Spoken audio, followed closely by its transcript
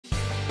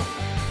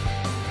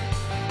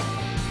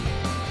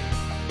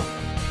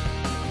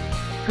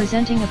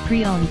Presenting a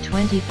pre-owned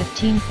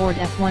 2015 Ford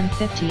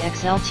F-150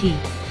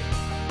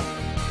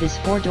 XLT. This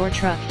four-door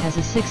truck has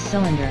a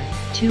 6-cylinder,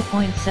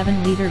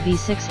 2.7-liter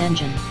V6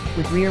 engine,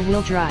 with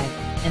rear-wheel drive,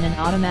 and an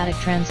automatic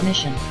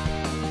transmission.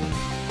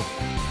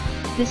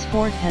 This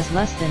Ford has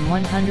less than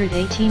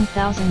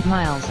 118,000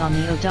 miles on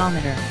the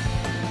odometer.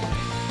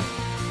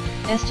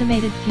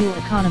 Estimated fuel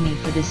economy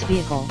for this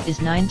vehicle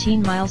is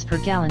 19 miles per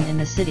gallon in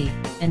the city,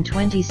 and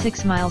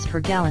 26 miles per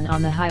gallon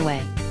on the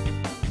highway.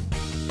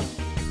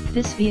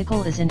 This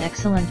vehicle is in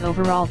excellent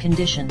overall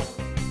condition.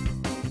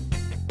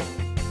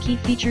 Key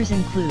features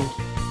include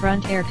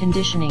front air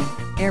conditioning,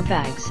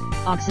 airbags,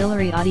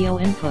 auxiliary audio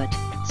input,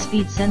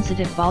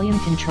 speed-sensitive volume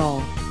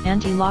control,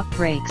 anti-lock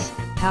brakes,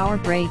 power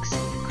brakes,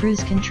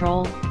 cruise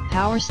control,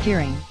 power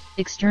steering,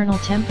 external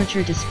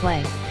temperature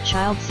display,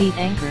 child seat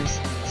anchors,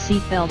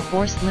 seat belt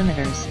force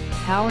limiters,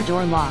 power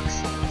door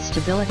locks,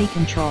 stability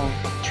control,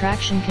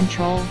 traction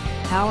control,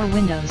 power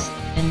windows,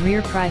 and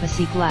rear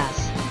privacy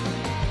glass.